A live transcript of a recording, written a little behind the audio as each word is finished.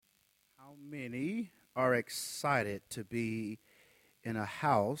Many are excited to be in a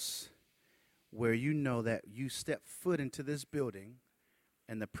house where you know that you step foot into this building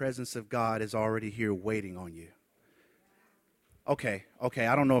and the presence of God is already here waiting on you? Okay,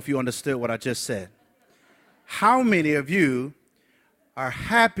 I don't know if you understood what I just said. How many of you are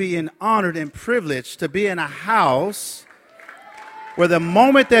happy and honored and privileged to be in a house where the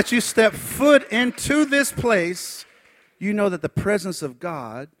moment that you step foot into this place, you know that the presence of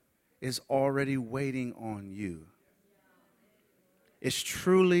God is already waiting on you? It's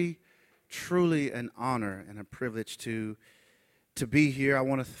truly an honor and a privilege to be here. I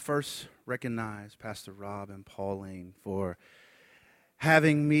want to first recognize Pastor Rob and Pauline for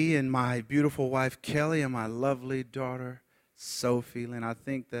having me and my beautiful wife Kelly and my lovely daughter Sophie. And I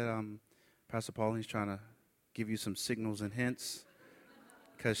think that Pastor Pauline's trying to give you some signals and hints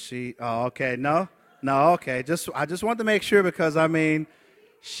because okay, okay. I just want to make sure because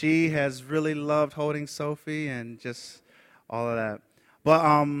she has really loved holding Sophie and just all of that. But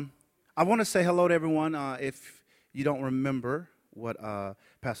I want to say hello to everyone. If you don't remember what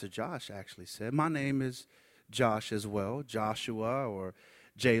Pastor Josh actually said, my name is Josh as well. Joshua or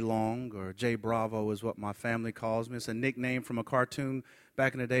Jay Long or Jay Bravo is what my family calls me. It's a nickname from a cartoon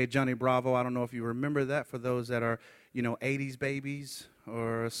back in the day, Johnny Bravo. I don't know if you remember that for those that are, 80s babies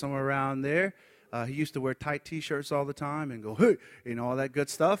or somewhere around there. He used to wear tight T-shirts all the time and go, hey, all that good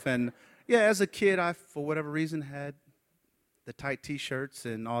stuff. And yeah, as a kid, I, for whatever reason, had the tight T-shirts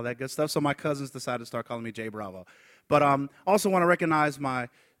and all that good stuff. So my cousins decided to start calling me Jay Bravo. But also want to recognize my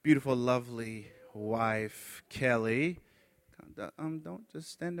beautiful, lovely wife, Kelly. Don't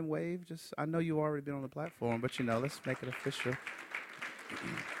just stand and wave. I know you've already been on the platform, but let's make it official.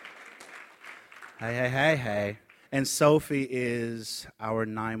 Hey. And Sophie is our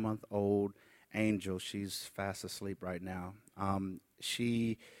 9-month-old angel. She's fast asleep right now.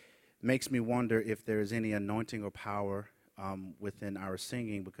 She makes me wonder if there's any anointing or power within our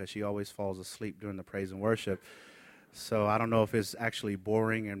singing because she always falls asleep during the praise and worship. So I don't know if it's actually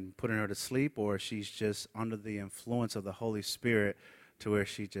boring and putting her to sleep or she's just under the influence of the Holy Spirit to where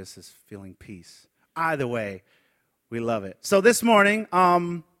she just is feeling peace. Either way, we love it. So this morning,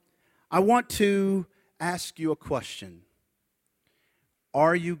 I want to ask you a question.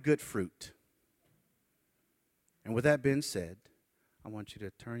 Are you good fruit? And with that being said, I want you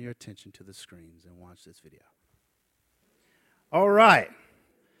to turn your attention to the screens and watch this video. All right.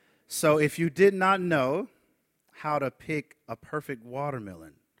 So if you did not know how to pick a perfect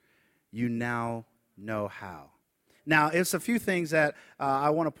watermelon, you now know how. Now, it's a few things that I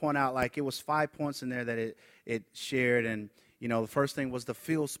want to point out. Like, it was 5 points in there that it shared. And, the first thing was the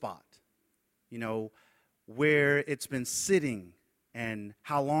feel spot. Where it's been sitting and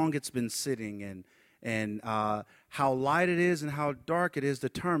how long it's been sitting and how light it is and how dark it is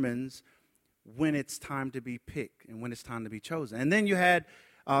determines when it's time to be picked and when it's time to be chosen. And then you had,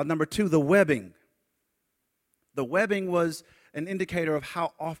 number 2, the webbing. The webbing was an indicator of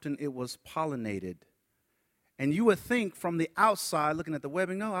how often it was pollinated. And you would think from the outside, looking at the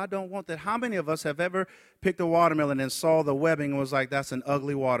webbing, no, I don't want that. How many of us have ever picked a watermelon and saw the webbing and was like, that's an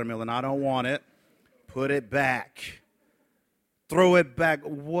ugly watermelon, I don't want it. Put it back. Throw it back.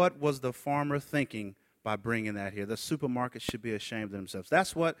 What was the farmer thinking by bringing that here? The supermarket should be ashamed of themselves.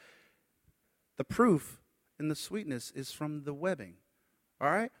 That's what the proof and the sweetness is from the webbing. All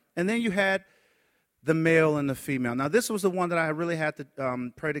right? And then you had the male and the female. Now, this was the one that I really had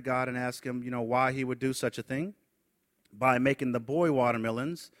to pray to God and ask him, why he would do such a thing by making the boy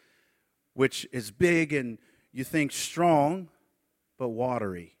watermelons, which is big and you think strong, but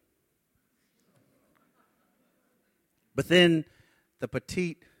watery. But then the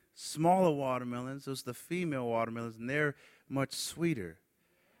petite, smaller watermelons, those the female watermelons, and they're much sweeter.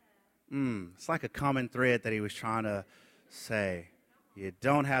 It's like a common thread that he was trying to say. You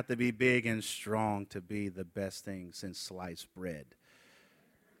don't have to be big and strong to be the best thing since sliced bread.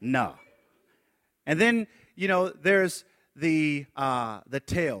 No. And then, there's the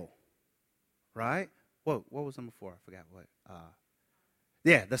tail, right? Whoa, what was number 4? I forgot what.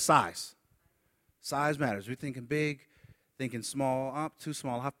 The size. Size matters. We're thinking big, thinking small. Too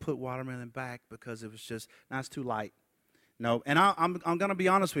small. I put watermelon back because it was just, it's too light. No, and I'm going to be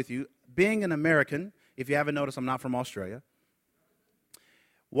honest with you. Being an American, if you haven't noticed, I'm not from Australia.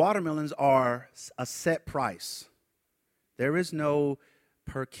 Watermelons are a set price. There is no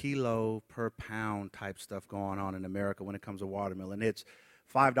per kilo, per pound type stuff going on in America when it comes to watermelon. It's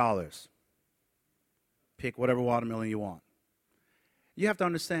 $5. Pick whatever watermelon you want. You have to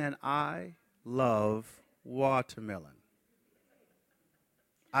understand, I love watermelon.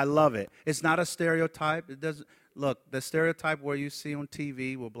 I love it. It's not a stereotype. Look, the stereotype where you see on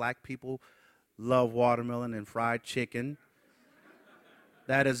TV where black people love watermelon and fried chicken,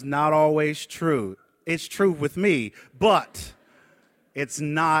 that is not always true. It's true with me, but it's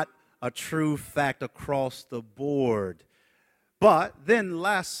not a true fact across the board. But then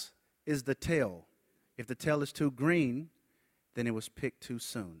last is the tail. If the tail is too green, then it was picked too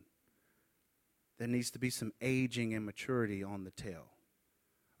soon. There needs to be some aging and maturity on the tail.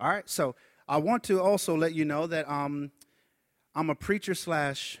 All right, so I want to also let you know that I'm a preacher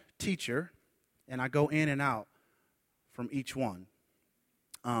 / teacher, and I go in and out from each one.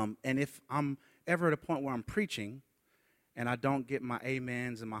 And if I'm ever at a point where I'm preaching and I don't get my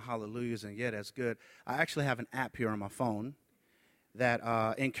amens and my hallelujahs, and yeah, that's good, I actually have an app here on my phone that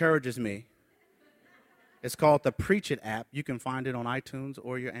encourages me. It's called the Preach It app. You can find it on iTunes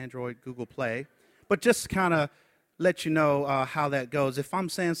or your Android Google Play. But just kind of let you know how that goes. If I'm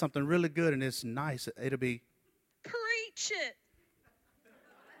saying something really good and it's nice, it'll be, preach it.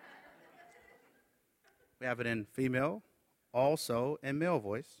 We have it in female, also in male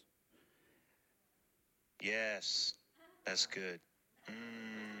voice. Yes, that's good.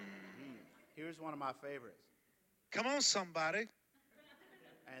 Here's one of my favorites. Come on, somebody.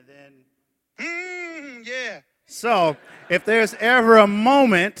 And then, yeah. So if there's ever a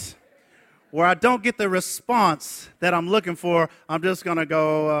moment where I don't get the response that I'm looking for, I'm just going to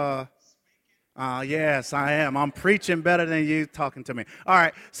go, yes, I am. I'm preaching better than you talking to me. All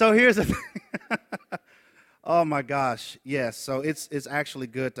right, so here's the thing. Oh, my gosh, yes. So it's actually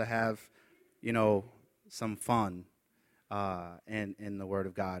good to have, some fun in the Word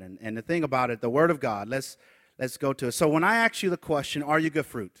of God. And the thing about it, the Word of God, let's go to it. So when I ask you the question, are you good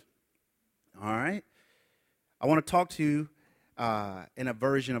fruit? All right. I want to talk to you in a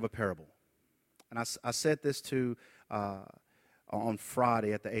version of a parable. And I said this on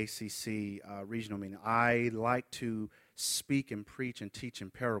Friday at the ACC regional meeting. I like to speak and preach and teach in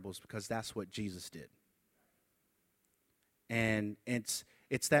parables because that's what Jesus did. And it's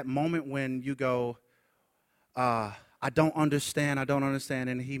that moment when you go, I don't understand,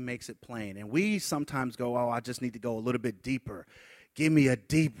 and he makes it plain. And we sometimes go, I just need to go a little bit deeper. Give me a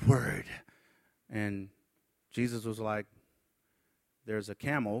deep word. And Jesus was like, there's a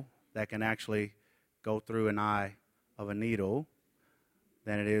camel that can actually go through an eye of a needle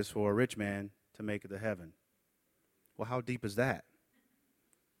than it is for a rich man to make it to heaven. Well, how deep is that?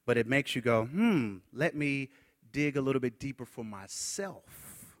 But it makes you go, let me dig a little bit deeper for myself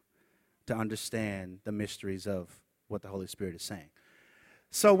to understand the mysteries of what the Holy Spirit is saying.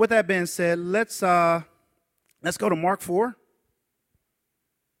 So with that being said, let's go to Mark 4.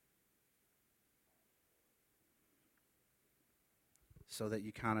 So that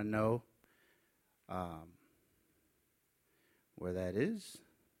you kind of know where that is.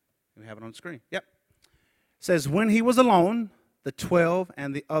 We have it on the screen. Yep. It says, when he was alone, the 12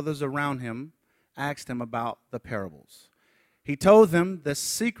 and the others around him asked him about the parables. He told them, the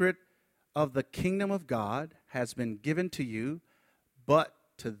secret of the kingdom of God has been given to you, but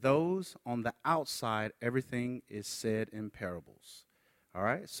to those on the outside, everything is said in parables. All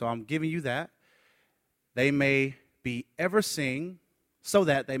right, so I'm giving you that. They may be ever seeing, so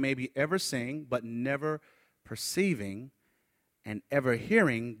that they may be ever seeing, but never perceiving, and ever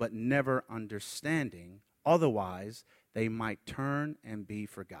hearing, but never understanding. Otherwise, they might turn and be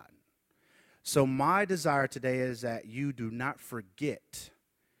forgotten. So my desire today is that you do not forget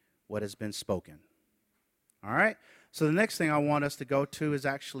what has been spoken. All right? So the next thing I want us to go to is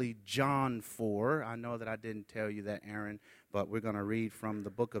actually John 4. I know that I didn't tell you that, Aaron, but we're going to read from the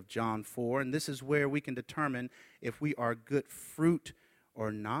book of John 4. And this is where we can determine if we are good fruit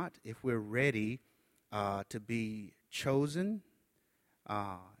or not, if we're ready to be chosen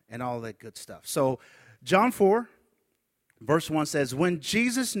and all that good stuff. So John 4, verse 1 says, when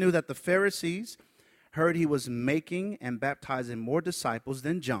Jesus knew that the Pharisees heard he was making and baptizing more disciples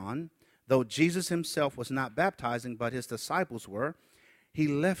than John, though Jesus himself was not baptizing, but his disciples were, he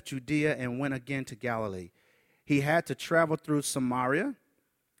left Judea and went again to Galilee. He had to travel through Samaria,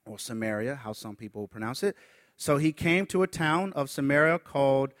 or Samaria, how some people pronounce it. So he came to a town of Samaria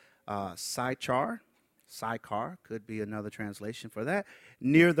called Sychar. Sychar could be another translation for that,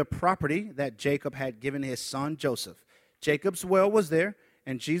 near the property that Jacob had given his son Joseph. Jacob's well was there,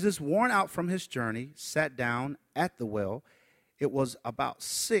 and Jesus, worn out from his journey, sat down at the well. It was about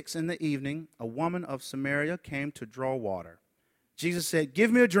 6 p.m. A woman of Samaria came to draw water. Jesus said,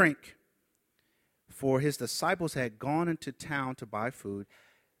 give me a drink. For his disciples had gone into town to buy food.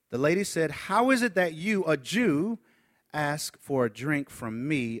 The lady said, how is it that you, a Jew, ask for a drink from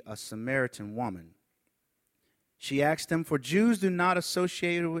me, a Samaritan woman? She asked him, for Jews do not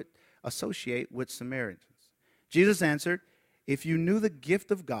associate with Samaritans. Jesus answered, if you knew the gift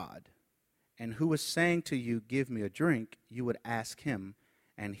of God and who was saying to you, give me a drink, you would ask him,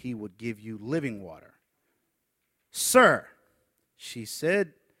 and he would give you living water. Sir, she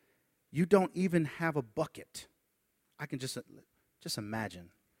said, you don't even have a bucket. I can just imagine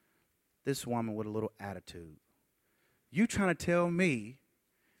this woman with a little attitude. You trying to tell me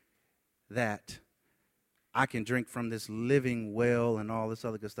that I can drink from this living well and all this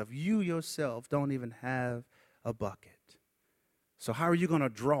other good stuff. You yourself don't even have a bucket. So how are you going to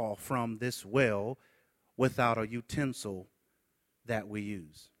draw from this well without a utensil that we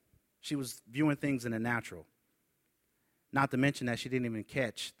use? She was viewing things in the natural. Not to mention that she didn't even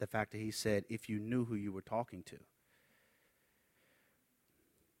catch the fact that he said, if you knew who you were talking to.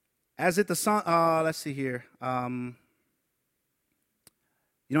 As it the sun, let's see here. You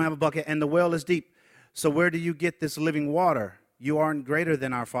don't have a bucket and the well is deep. So where do you get this living water? You aren't greater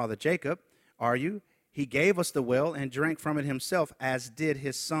than our father Jacob, are you? He gave us the well and drank from it himself, as did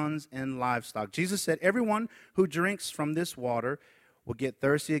his sons and livestock. Jesus said, everyone who drinks from this water will get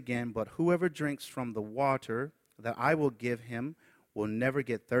thirsty again, but whoever drinks from the water that I will give him will never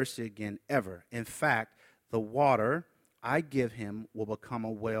get thirsty again ever. In fact, the water I give him will become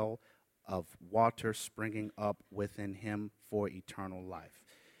a well of water springing up within him for eternal life.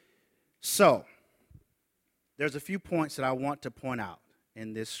 So, there's a few points that I want to point out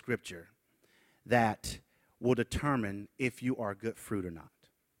in this scripture that will determine if you are good fruit or not.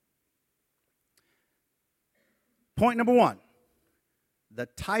 Point number one, the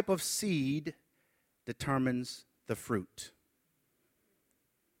type of seed determines the fruit.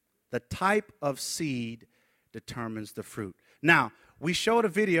 The type of seed determines the fruit. Now, we showed a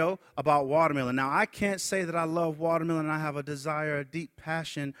video about watermelon. Now, I can't say that I love watermelon. I have a desire, a deep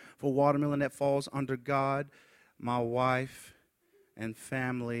passion for watermelon that falls under God, my wife, and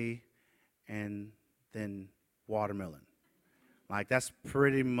family, and then watermelon. Like, that's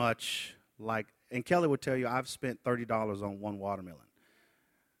pretty much like, and Kelly would tell you, I've spent $30 on one watermelon.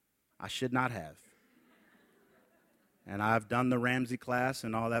 I should not have. And I've done the Ramsey class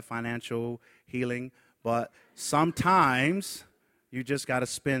and all that financial healing, but sometimes you just got to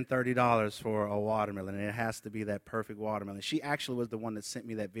spend $30 for a watermelon, and it has to be that perfect watermelon. She actually was the one that sent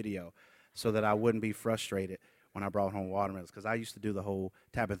me that video so that I wouldn't be frustrated when I brought home watermelons, because I used to do the whole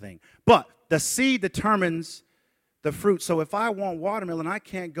type of thing. But the seed determines the fruit. So if I want watermelon, I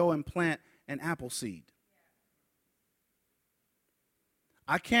can't go and plant an apple seed.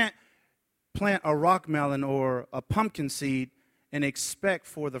 I can't plant a rock melon or a pumpkin seed and expect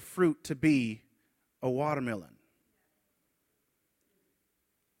for the fruit to be a watermelon.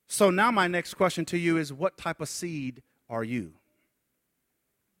 So now my next question to you is, what type of seed are you?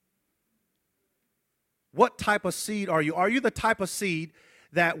 What type of seed are you? Are you the type of seed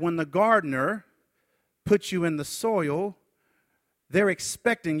that when the gardener puts you in the soil, they're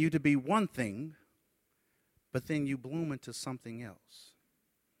expecting you to be one thing, but then you bloom into something else?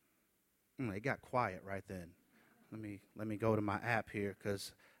 It got quiet right then. Let me go to my app here,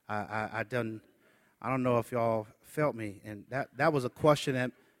 because I don't know if y'all felt me, and that was a question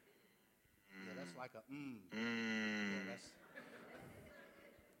that that's like a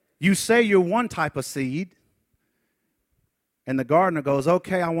Yeah, you say you're one type of seed, and the gardener goes,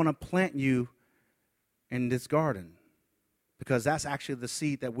 okay, I want to plant you in this garden, because that's actually the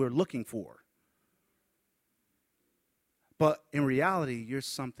seed that we're looking for. But in reality, you're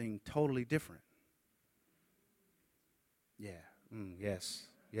something totally different. Yeah,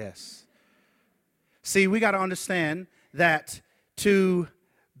 yes. See, we got to understand that to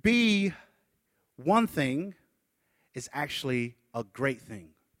be one thing is actually a great thing,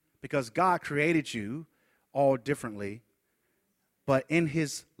 because God created you all differently, but in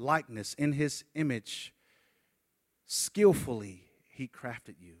his likeness, in his image, skillfully he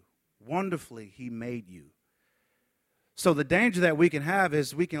crafted you. Wonderfully he made you. So the danger that we can have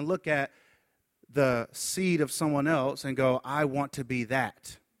is we can look at the seed of someone else and go, I want to be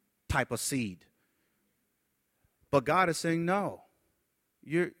that type of seed. But God is saying, no,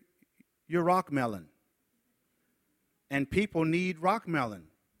 you're rock melon. And people need rock melon.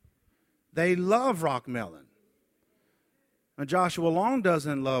 They love rock melon. And Joshua Long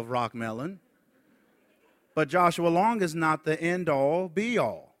doesn't love rock melon. But Joshua Long is not the end all, be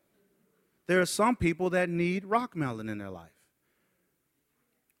all. There are some people that need rock melon in their life.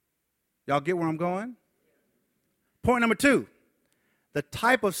 Y'all get where I'm going? Point number 2. The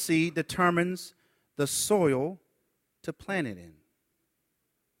type of seed determines the soil to plant it in.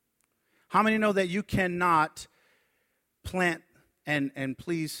 How many know that you cannot plant, and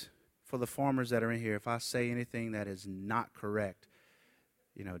please, for the farmers that are in here, if I say anything that is not correct,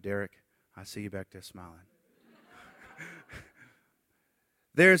 Derek, I see you back there smiling.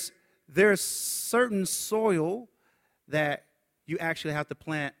 There's certain soil that you actually have to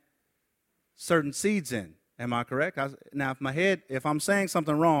plant certain seeds in. Am I correct? Now, if I'm saying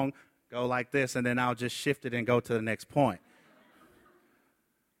something wrong, go like this, and then I'll just shift it and go to the next point.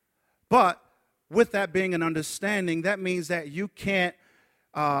 But with that being an understanding, that means that you can't,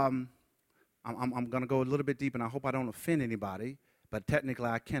 I'm going to go a little bit deep, and I hope I don't offend anybody, but technically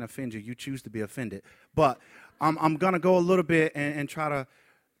I can't offend you. You choose to be offended. But I'm going to go a little bit and try to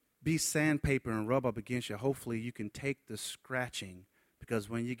be sandpaper and rub up against you. Hopefully you can take the scratching, because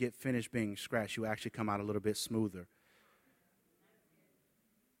when you get finished being scratched, you actually come out a little bit smoother.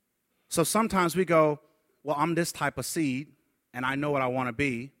 So sometimes we go, well, I'm this type of seed, and I know what I want to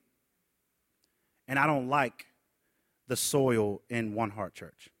be, and I don't like the soil in One Heart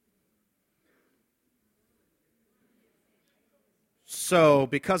Church. So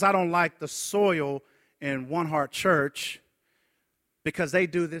because I don't like the soil in One Heart Church, because they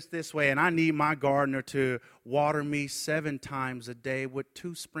do this way, and I need my gardener to water me 7 times a day with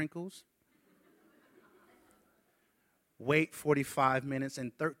 2 sprinkles. Wait 45 minutes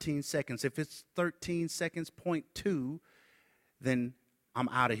and 13 seconds. If it's 13 seconds, 0.2, then I'm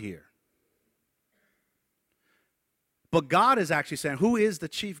out of here. But God is actually saying, who is the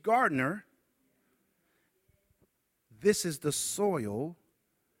chief gardener? This is the soil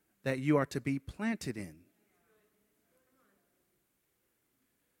that you are to be planted in.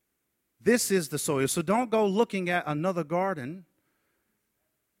 This is the soil. So don't go looking at another garden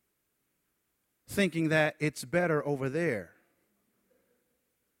thinking that it's better over there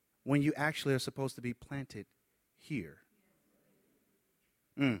when you actually are supposed to be planted here.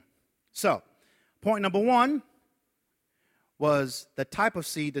 So, point number 1 was the type of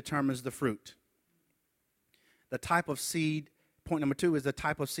seed determines the fruit. The type of seed, point number 2 is the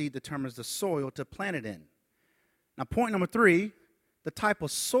type of seed determines the soil to plant it in. Now, point number 3, the type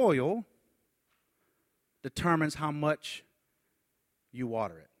of soil determines how much you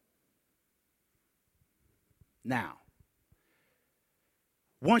water it. Now,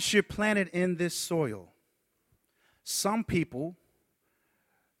 once you're planted in this soil, some people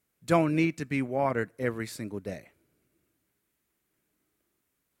don't need to be watered every single day.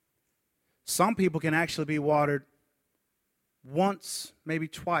 Some people can actually be watered once, maybe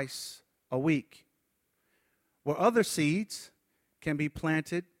twice a week, where other seeds can be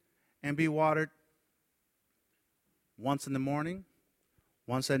planted and be watered once in the morning,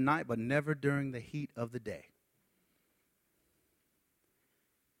 once at night, but never during the heat of the day.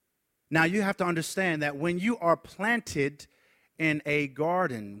 Now, you have to understand that when you are planted in a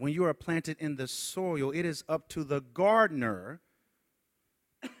garden, when you are planted in the soil, it is up to the gardener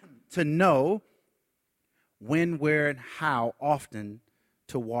to know when, where, and how often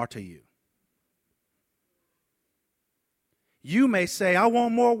to water you. You may say, I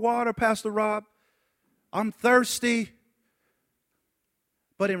want more water, Pastor Rob. I'm thirsty.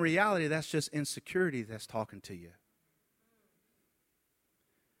 But in reality, that's just insecurity that's talking to you.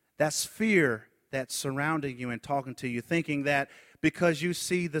 That's fear that's surrounding you and talking to you, thinking that because you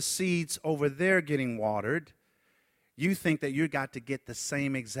see the seeds over there getting watered, you think that you got to get the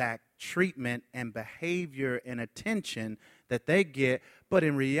same exact treatment and behavior and attention that they get, but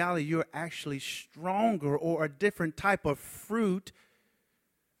in reality, you're actually stronger or a different type of fruit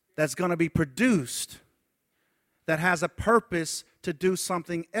that's going to be produced that has a purpose to do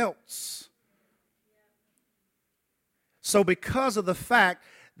something else. So because of the fact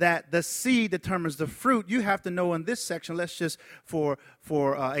that the seed determines the fruit, you have to know in this section, let's just for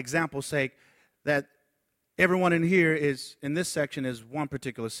example's sake, that everyone in here is, in this section, is one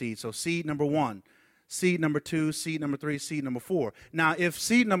particular seed. So seed number 1, seed number 2, seed number 3, seed number 4. Now, if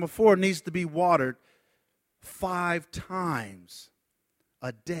seed number 4 needs to be watered 5 times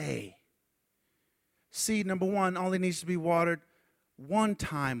a day, seed number 1 only needs to be watered 1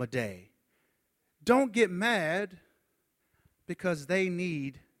 time a day. Don't get mad because they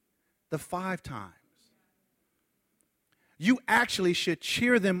need the 5 times. You actually should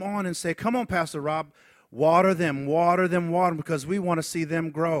cheer them on and say, come on, Pastor Rob, water them, because we want to see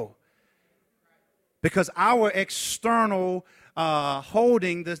them grow. Because our external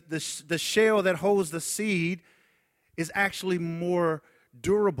holding, the shell that holds the seed, is actually more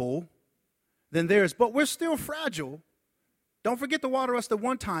durable than theirs. But we're still fragile. Don't forget to water us the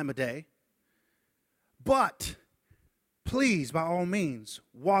 1 time a day. But please, by all means,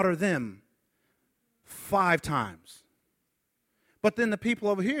 water them 5 times. But then the people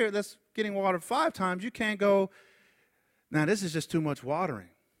over here that's getting watered 5 times, you can't go, now this is just too much watering.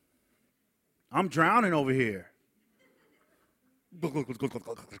 I'm drowning over here.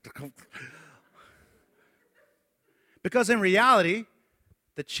 Because in reality,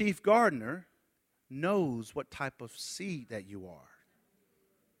 the chief gardener knows what type of seed that you are.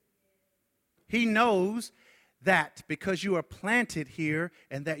 He knows that because you are planted here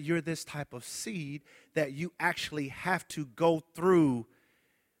and that you're this type of seed, that you actually have to go through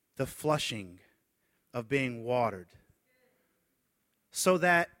the flushing of being watered, so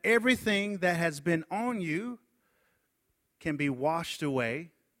that everything that has been on you can be washed away,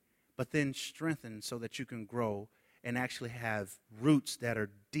 but then strengthened so that you can grow and actually have roots that are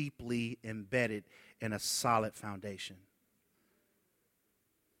deeply embedded in a solid foundation.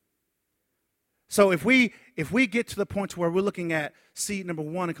 So if we get to the point where we're looking at seed number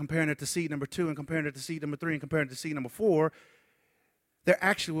 1 and comparing it to seed number 2 and comparing it to seed number 3 and comparing it to seed number 4, there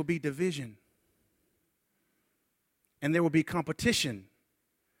actually will be division. And there will be competition.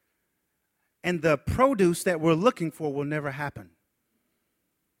 And the produce that we're looking for will never happen,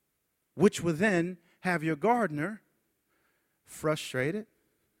 which will then have your gardener frustrated,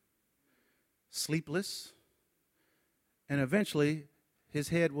 sleepless, and eventually his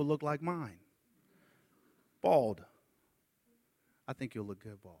head will look like mine. Bald. I think you'll look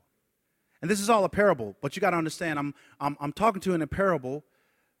good bald. And this is all a parable, but you got to understand, I'm talking to you in a parable,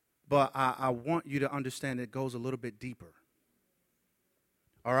 but I want you to understand it goes a little bit deeper.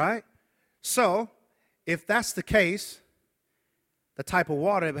 All right? So, if that's the case, the type of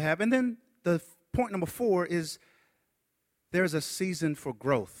water that we have, and then the point number 4 is there's a season for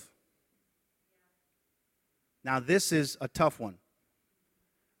growth. Now, this is a tough one,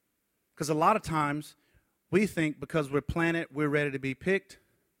 because a lot of times we think because we're planted, we're ready to be picked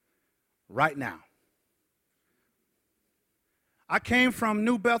right now. I came from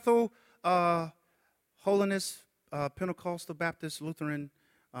New Bethel, Holiness, Pentecostal Baptist Lutheran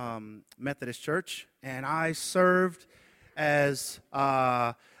Methodist Church, and I served as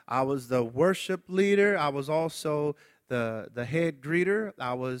I was the worship leader. I was also the head greeter.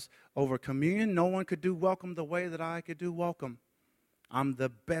 I was over communion. No one could do welcome the way that I could do welcome. I'm the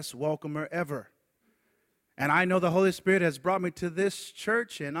best welcomer ever. And I know the Holy Spirit has brought me to this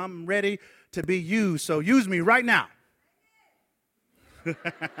church, and I'm ready to be used. So use me right now.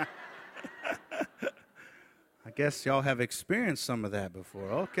 I guess y'all have experienced some of that before.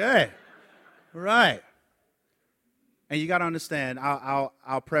 Okay. Right. And you got to understand,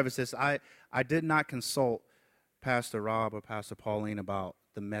 I'll preface this. I did not consult Pastor Rob or Pastor Pauline about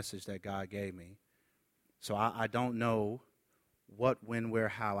the message that God gave me. So I don't know what, when, where,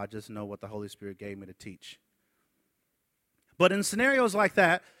 how. I just know what the Holy Spirit gave me to teach. But in scenarios like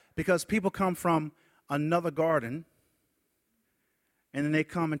that, because people come from another garden, and then they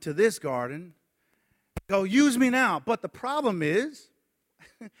come into this garden, go, use me now. But the problem is,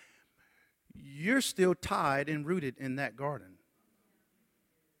 you're still tied and rooted in that garden.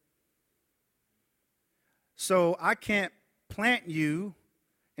 So I can't plant you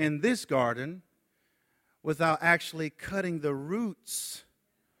in this garden without actually cutting the roots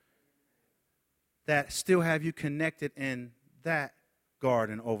that still have you connected in that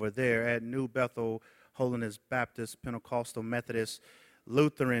garden over there at New Bethel Holiness Baptist Pentecostal Methodist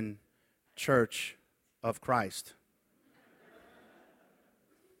Lutheran Church of Christ.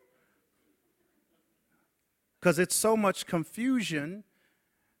 Because it's so much confusion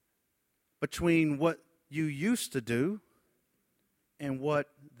between what you used to do and what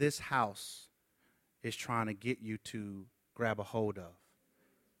this house is trying to get you to grab a hold of.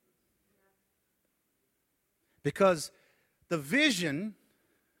 Because the vision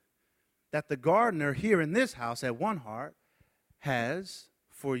that the gardener here in this house at One Heart has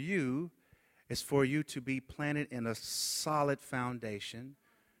for you is for you to be planted in a solid foundation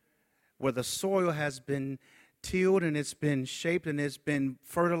where the soil has been tilled and it's been shaped and it's been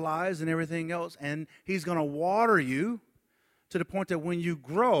fertilized and everything else, and he's going to water you to the point that when you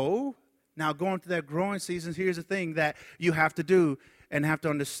grow, now going through that growing season, here's the thing that you have to do and have to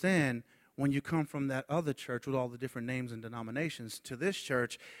understand. When you come from that other church with all the different names and denominations to this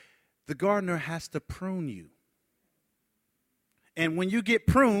church, the gardener has to prune you. And when you get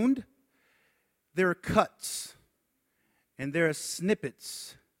pruned, there are cuts and there are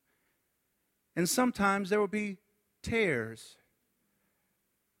snippets. And sometimes there will be tears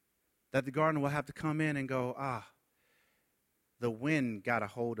that the gardener will have to come in and go, the wind got a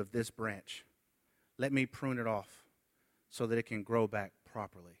hold of this branch. Let me prune it off so that it can grow back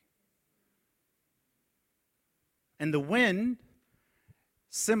properly. And the wind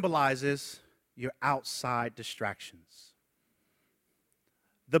symbolizes your outside distractions.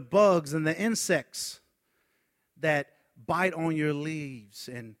 The bugs and the insects that bite on your leaves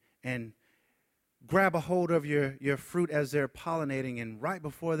and grab a hold of your fruit as they're pollinating, and right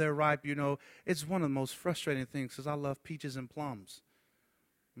before they're ripe, it's one of the most frustrating things, because I love peaches and plums.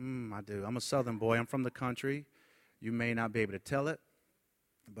 I do. I'm a Southern boy. I'm from the country. You may not be able to tell it,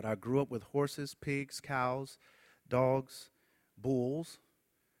 but I grew up with horses, pigs, cows, dogs, bulls.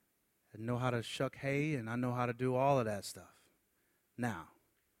 I know how to shuck hay, and I know how to do all of that stuff. Now,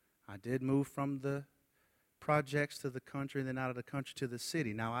 I did move from the projects to the country and then out of the country to the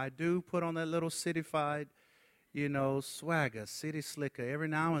city. Now, I do put on that little cityfied, swagger, city slicker every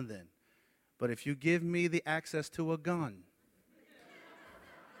now and then. But if you give me the access to a gun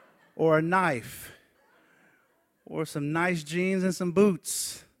or a knife or some nice jeans and some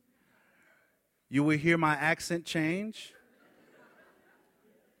boots, you will hear my accent change.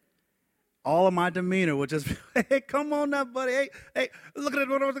 All of my demeanor will just be, hey, come on now, buddy. Hey, look at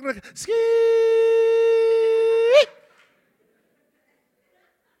it. Ski.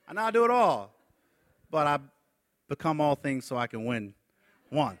 And I do it all. But I become all things so I can win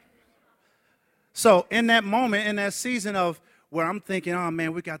one. So in that moment, in that season of where I'm thinking, oh,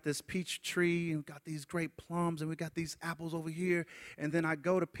 man, we got this peach tree, and we got these great plums, and we got these apples over here, and then I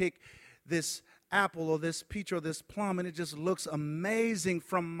go to pick this apple or this peach or this plum, and it just looks amazing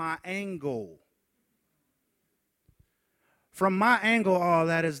from my angle. From my angle, oh,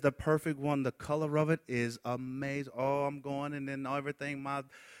 that is the perfect one. The color of it is amazing. Oh, I'm going, and then everything, my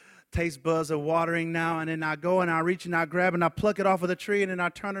taste buds are watering now, and then I go and I reach and I grab and I pluck it off of the tree, and then I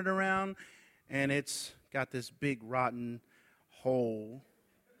turn it around, and it's got this big rotten hole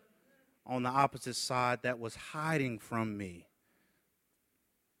on the opposite side that was hiding from me.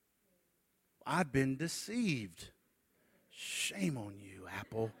 I've been deceived. Shame on you,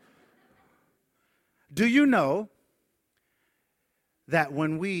 apple. Do you know that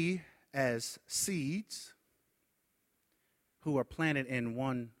when we, as seeds who are planted in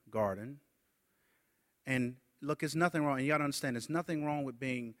one garden, and look, there's nothing wrong, and you got to understand, there's nothing wrong with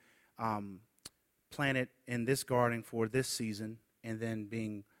being planted in this garden for this season and then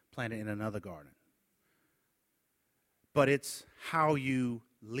being planted in another garden. But it's how you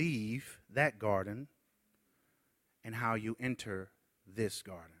leave that garden and how you enter this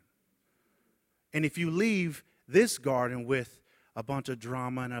garden. And if you leave this garden with a bunch of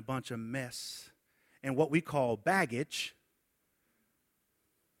drama and a bunch of mess and what we call baggage,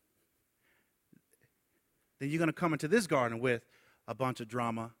 then you're going to come into this garden with a bunch of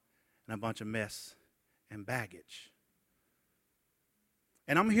drama and a bunch of mess and baggage.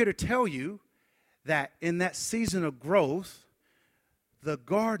 And I'm here to tell you that in that season of growth, the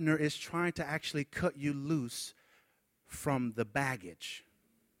gardener is trying to actually cut you loose from the baggage.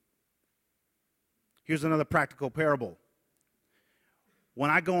 Here's another practical parable. When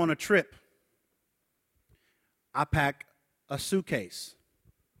I go on a trip, I pack a suitcase.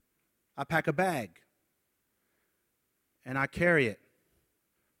 I pack a bag. And I carry it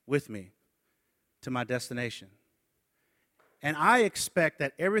with me to my destination. And I expect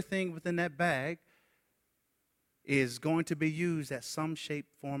that everything within that bag is going to be used at some shape,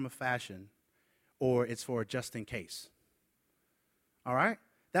 form, or fashion, or it's for a just in case. All right?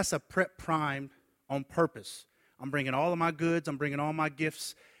 That's a prep prime on purpose. I'm bringing all of my goods, I'm bringing all my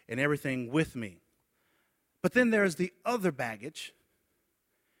gifts and everything with me. But then there's the other baggage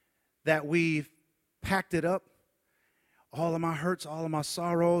that we've packed it up, all of my hurts, all of my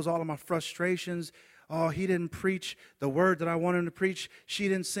sorrows, all of my frustrations. Oh, he didn't preach the word that I wanted him to preach. She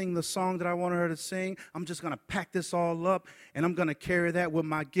didn't sing the song that I wanted her to sing. I'm just going to pack this all up, and I'm going to carry that with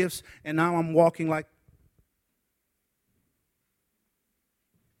my gifts, and now I'm walking like,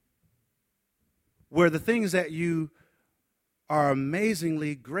 where the things that you are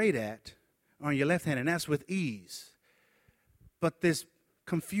amazingly great at are on your left hand, and that's with ease. But this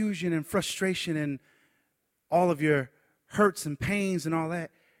confusion and frustration and all of your hurts and pains and all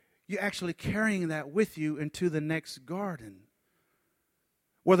that, you're actually carrying that with you into the next garden.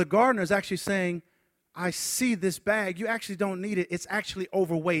 Where the gardener is actually saying, I see this bag. You actually don't need it. It's actually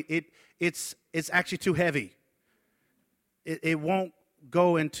overweight. It's actually too heavy. It won't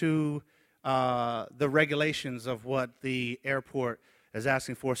go into the regulations of what the airport is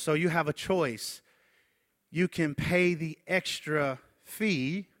asking for. So you have a choice. You can pay the extra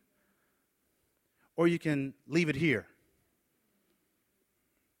fee, or you can leave it here.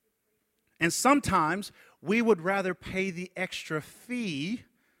 And sometimes we would rather pay the extra fee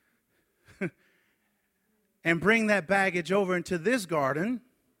and bring that baggage over into this garden,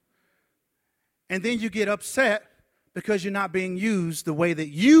 and then you get upset because you're not being used the way that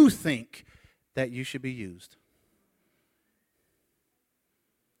you think that you should be used.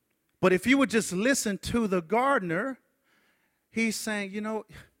 But if you would just listen to the gardener, he's saying, you know,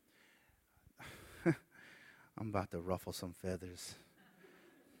 I'm about to ruffle some feathers.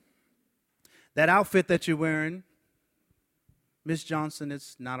 That outfit that you're wearing, Miss Johnson,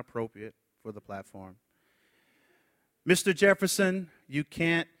 it's not appropriate for the platform. Mr. Jefferson, you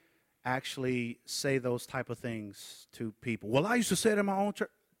can't actually say those type of things to people. Well, I used to say it in my own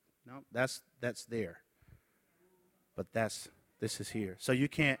church. No, that's there. But this is here. So you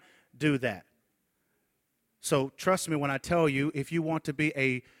can't do that. So trust me when I tell you, if you want to be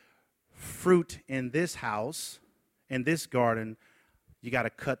a fruit in this house, in this garden, you got to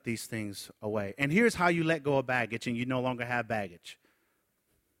cut these things away. And here's how you let go of baggage and you no longer have baggage.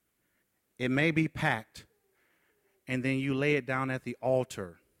 It may be packed, and then you lay it down at the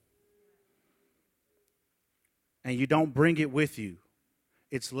altar. And you don't bring it with you.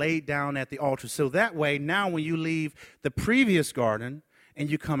 It's laid down at the altar. So that way, now when you leave the previous garden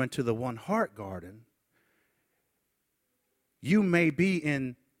and you come into the One Heart garden, you may be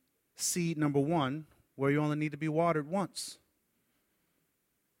in seed number 1, where you only need to be watered once.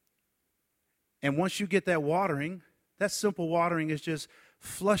 And once you get that watering, that simple watering is just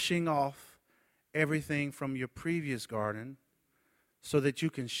flushing off everything from your previous garden so that you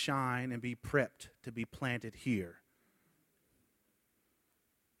can shine and be prepped to be planted here.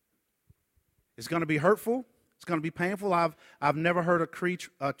 It's going to be hurtful. It's going to be painful. I've never heard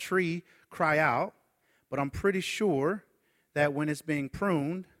a tree cry out, but I'm pretty sure that when it's being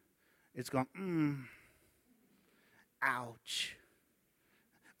pruned, it's going, ouch,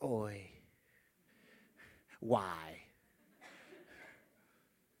 oi, why?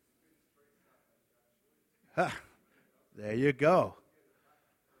 Huh, there you go.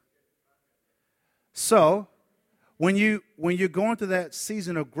 So, when you're going through that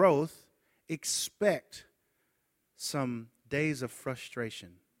season of growth, expect some days of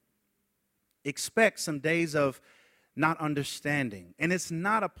frustration. Expect some days of not understanding. And it's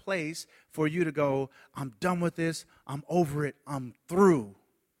not a place for you to go, I'm done with this, I'm over it, I'm through.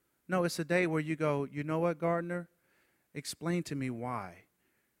 No, it's a day where you go, you know what, gardener? Explain to me why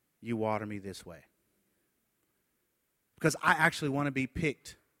you water me this way. Because I actually want to be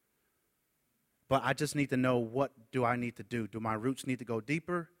picked. But I just need to know, what do I need to do? Do my roots need to go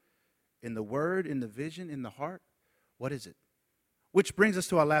deeper in the word, in the vision, in the heart? What is it? Which brings us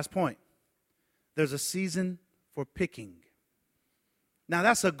to our last point. There's a season for picking. Now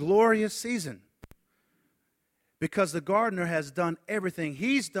that's a glorious season because the gardener has done everything.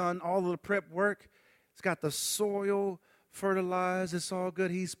 He's done all of the prep work. He's got the soil fertilized. It's all good.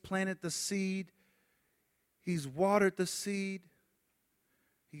 He's planted the seed. He's watered the seed.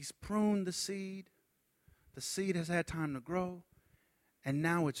 He's pruned the seed. The seed has had time to grow. And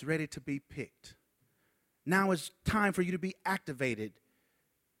now it's ready to be picked. Now it's time for you to be activated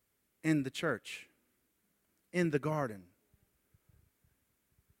in the church, in the garden.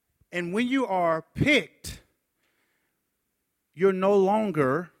 And when you are picked, you're no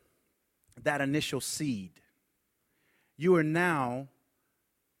longer that initial seed. You are now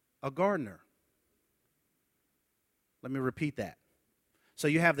a gardener. Let me repeat that. So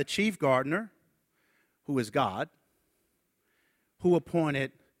you have the chief gardener, who is God, who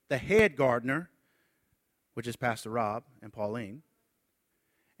appointed the head gardener, which is Pastor Rob and Pauline.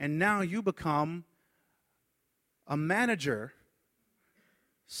 And now you become a manager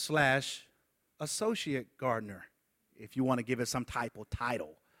 / associate gardener, if you want to give it some type of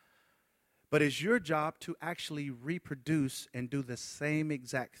title. But it's your job to actually reproduce and do the same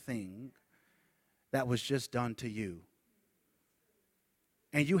exact thing that was just done to you.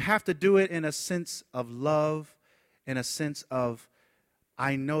 And you have to do it in a sense of love, in a sense of,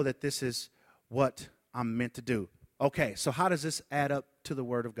 I know that this is what I'm meant to do. Okay, so how does this add up to the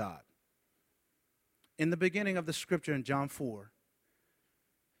Word of God? In the beginning of the scripture in John 4,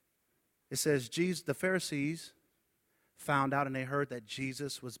 it says, the Pharisees found out and they heard that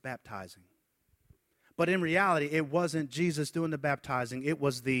Jesus was baptizing. But in reality, it wasn't Jesus doing the baptizing. It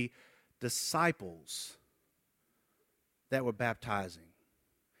was the disciples that were baptizing.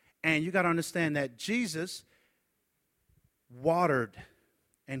 And you got to understand that Jesus watered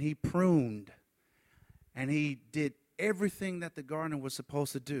and he pruned and he did everything that the gardener was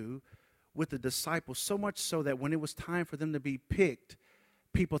supposed to do with the disciples, so much so that when it was time for them to be picked,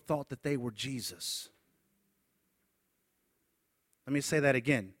 people thought that they were Jesus. Let me say that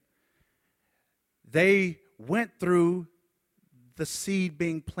again. They went through the seed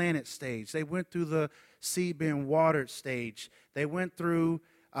being planted stage. They went through the seed being watered stage. They went through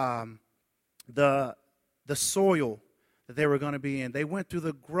the soil that they were going to be in. They went through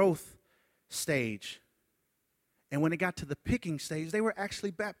the growth stage. And when it got to the picking stage, they were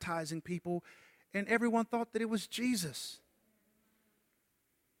actually baptizing people, and everyone thought that it was Jesus.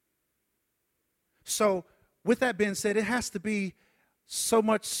 So, with that being said, it has to be So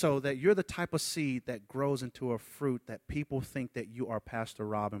much so that you're the type of seed that grows into a fruit that people think that you are Pastor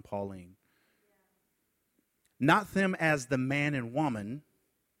Rob and Pauline. Not them as the man and woman,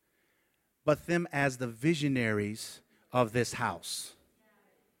 but them as the visionaries of this house.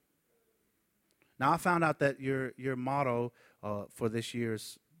 Now, I found out that your motto for this year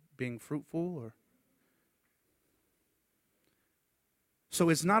is being fruitful. So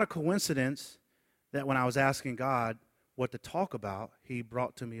it's not a coincidence that when I was asking God what to talk about, he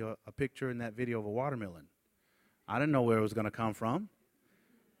brought to me a picture in that video of a watermelon. I didn't know where it was going to come from,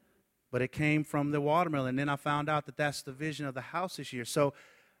 but it came from the watermelon. And then I found out that that's the vision of the house this year. So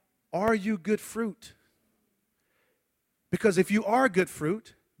are you good fruit? Because if you are good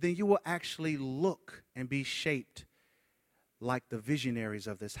fruit, then you will actually look and be shaped like the visionaries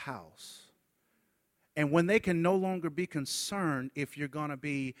of this house. And when they can no longer be concerned if you're going to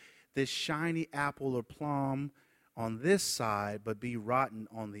be this shiny apple or plum on this side but be rotten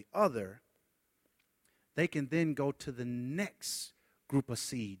on the other, they can then go to the next group of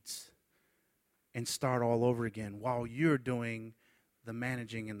seeds and start all over again while you're doing the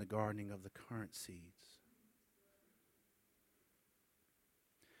managing and the gardening of the current seeds.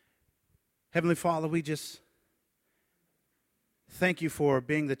 Heavenly Father, we just thank you for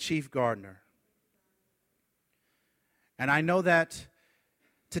being the chief gardener. And I know that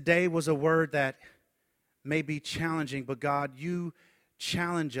today was a word that may be challenging, but God, you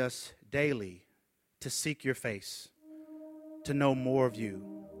challenge us daily to seek your face, to know more of you,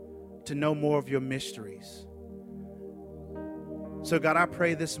 to know more of your mysteries. So God, I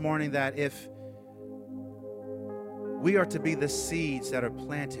pray this morning that if we are to be the seeds that are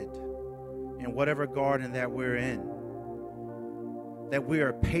planted in whatever garden that we're in, that we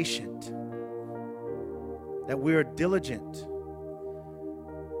are patient, that we are diligent,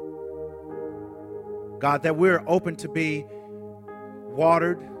 God, that we're open to be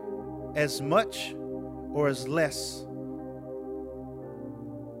watered as much or as less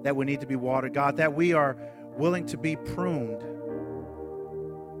that we need to be watered. God, that we are willing to be pruned,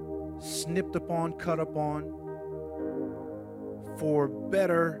 snipped upon, cut upon for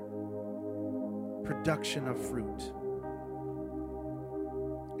better production of fruit.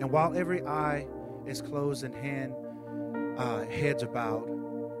 And while every eye is closed and heads are bowed,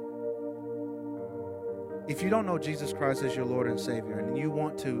 if you don't know Jesus Christ as your Lord and Savior, and you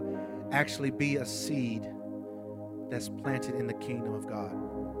want to actually be a seed that's planted in the kingdom of God,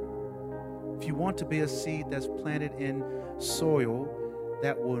 if you want to be a seed that's planted in soil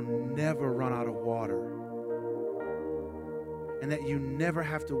that will never run out of water, and that you never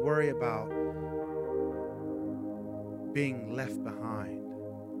have to worry about being left behind.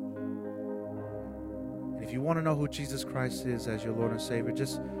 And if you want to know who Jesus Christ is as your Lord and Savior,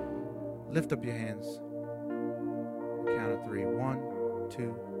 just lift up your hands. Count of three. 1,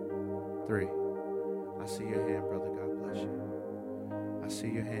 2, 3. I see your hand, brother. God bless you. I see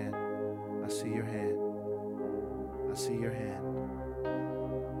your hand. I see your hand. I see your hand.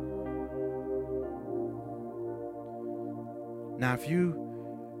 Now, if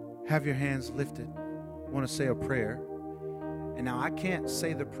you have your hands lifted, I want to say a prayer. And now I can't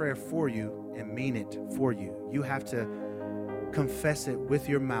say the prayer for you and mean it for you. You have to confess it with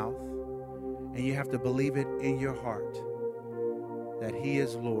your mouth, and you have to believe it in your heart that He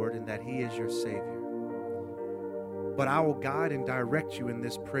is Lord and that He is your Savior. But I will guide and direct you in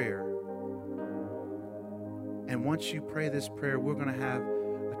this prayer. And once you pray this prayer, we're going to have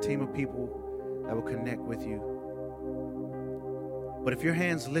a team of people that will connect with you. But if your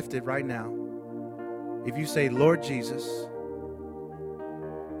hand's lifted right now, if you say, Lord Jesus,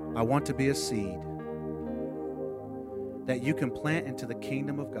 I want to be a seed that you can plant into the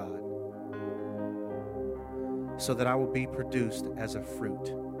kingdom of God so that I will be produced as a fruit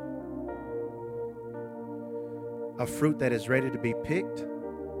that is ready to be picked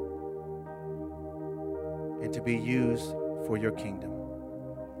and to be used for your kingdom.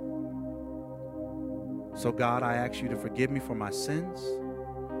 So God, I ask you to forgive me for my sins,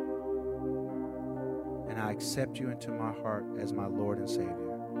 and I accept you into my heart as my Lord and Savior.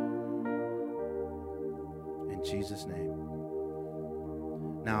 In Jesus' name.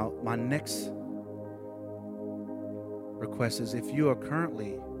 Now, my next request is if you are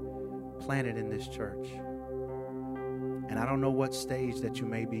currently planted in this church, and I don't know what stage that you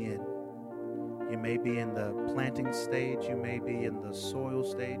may be in. You may be in the planting stage, you may be in the soil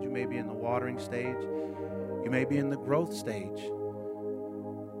stage, you may be in the watering stage, you may be in the growth stage,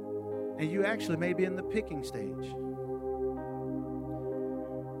 and you actually may be in the picking stage.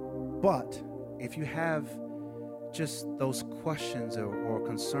 But if you have just those questions or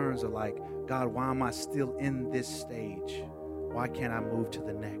concerns of like, God, why am I still in this stage Why can't I move to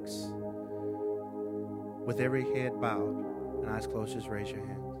the next? With every head bowed and eyes closed, just raise your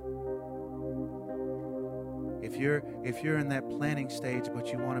hands. If you're in that planting stage,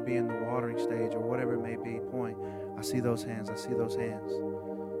 but you want to be in the watering stage or whatever it may be, point. I see those hands. I see those hands.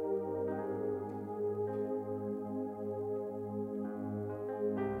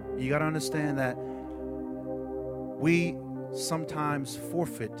 You got to understand that we sometimes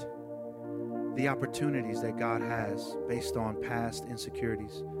forfeit the opportunities that God has based on past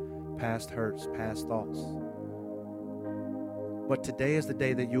insecurities, past hurts, past thoughts. But today is the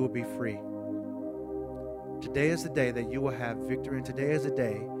day that you will be free. Today is the day that you will have victory, and today is the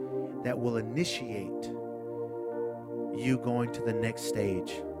day that will initiate you going to the next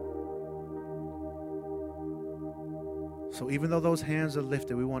stage. So even though those hands are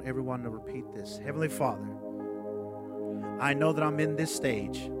lifted, we want everyone to repeat this. Heavenly Father, I know that I'm in this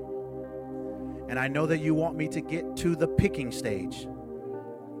stage, and I know that you want me to get to the picking stage.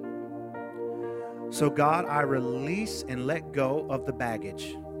 So God, I release and let go of the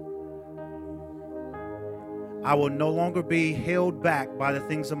baggage. I will no longer be held back by the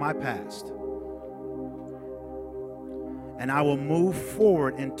things of my past. And I will move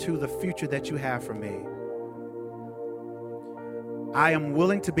forward into the future that you have for me. I am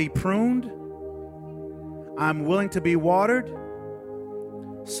willing to be pruned. I'm willing to be watered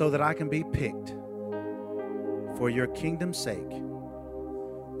so that I can be picked for your kingdom's sake.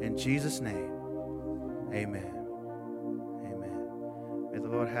 In Jesus' name, amen. Amen. May the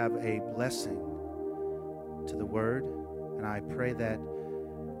Lord have a blessing to the word, and I pray that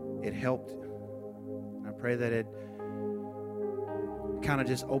it helped. I pray that it kind of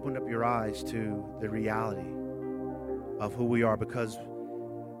just opened up your eyes to the reality of who we are, because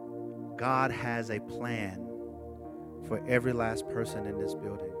God has a plan for every last person in this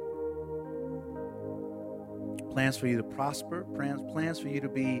building. Plans for you to prosper, plans for you to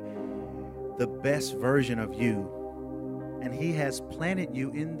be the best version of you. And He has planted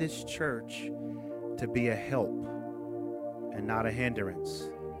you in this church to be a help and not a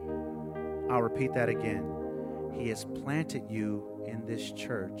hindrance. I'll repeat that again. He has planted you in this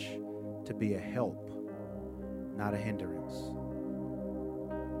church to be a help, not a hindrance.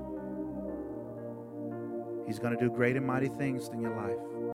 He's going to do great and mighty things in your life.